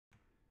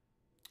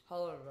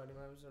Hello everybody,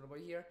 my name is Little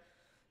here.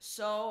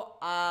 So,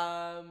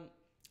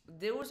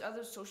 there was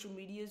other social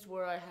medias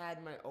where I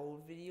had my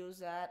old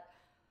videos at,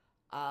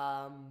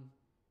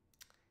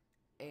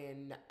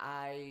 and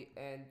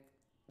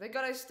thank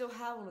God I still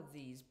have one of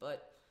these.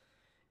 But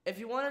if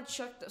you want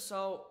to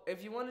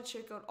if you want to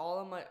check out all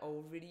of my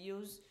old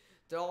videos,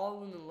 they're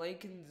all in the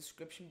link in the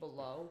description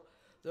below.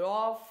 They're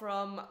all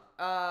from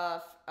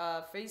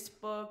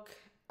Facebook,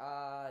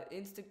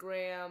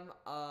 Instagram,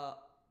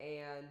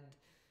 and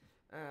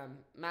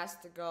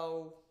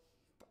Mastigo.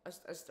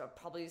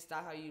 Probably is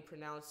that how you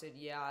pronounce it?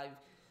 Yeah,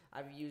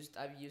 I've used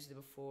it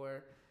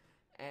before,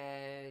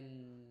 and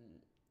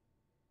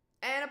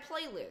a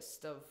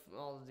playlist of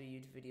all of the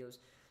YouTube videos.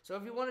 So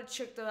if you want to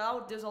check them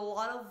out, there's a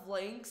lot of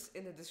links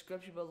in the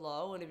description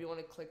below, and if you want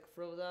to click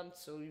through them,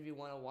 so if you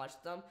want to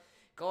watch them,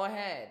 go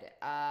ahead.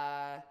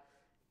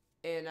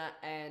 And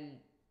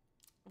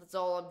that's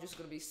all I'm just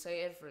gonna be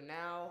saying for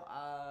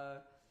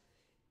now.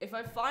 If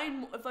I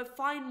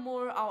find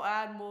more, I'll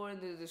add more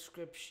in the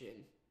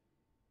description.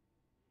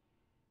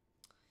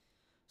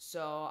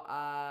 So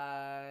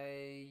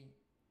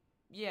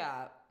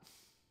yeah.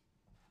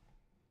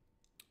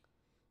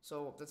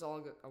 So that's all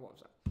I'm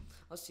sorry.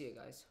 I'll see you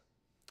guys.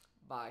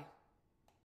 Bye.